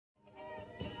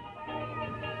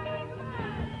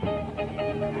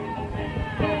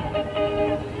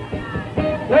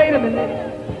Wait a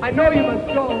minute. I know you must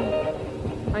go.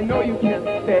 I know you can't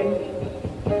stay.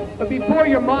 But before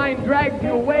your mind drags you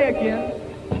away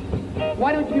again,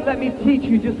 why don't you let me teach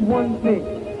you just one thing?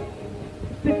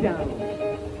 Sit down.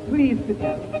 Please sit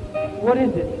down. What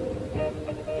is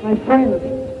it? My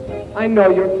friends. I know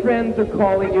your friends are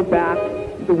calling you back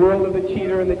to the world of the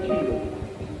cheater and the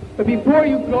cheated. But before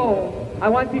you go, I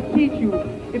want to teach you,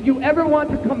 if you ever want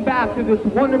to come back to this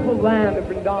wonderful land of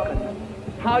Vrindavan,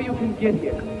 how you can get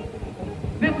here.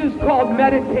 This is called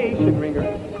meditation, Ringer.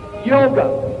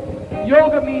 Yoga.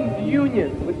 Yoga means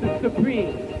union with the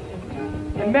Supreme.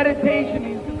 And meditation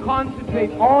means to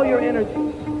concentrate all your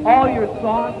energy, all your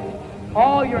thoughts,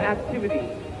 all your activities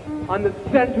on the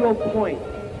central point,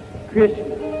 Krishna.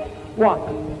 What?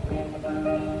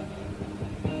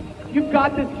 You've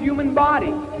got this human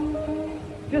body.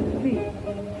 Just see.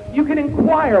 You can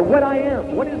inquire what I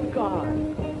am. What is God?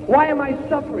 Why am I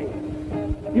suffering?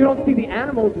 You don't see the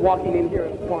animals walking in here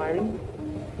inquiring.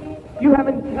 You have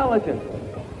intelligence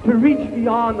to reach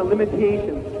beyond the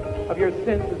limitations of your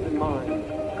senses and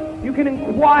mind. You can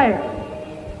inquire.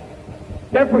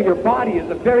 Therefore, your body is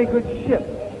a very good ship.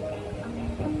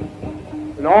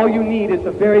 And all you need is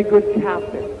a very good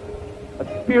captain,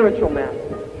 a spiritual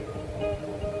master.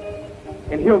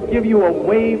 And he'll give you a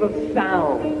wave of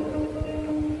sound.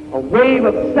 A wave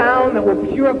of sound that will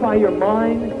purify your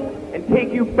mind and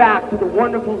take you back to the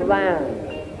wonderful land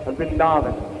of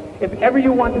Vrindavan. If ever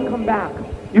you want to come back,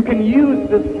 you can use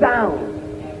the sound.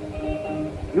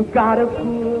 You've got a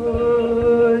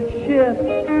good ship.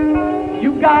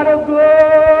 You've got a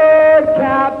good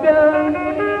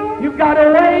captain. You've got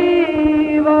a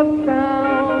wave of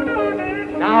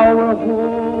sound. Now we're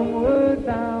home.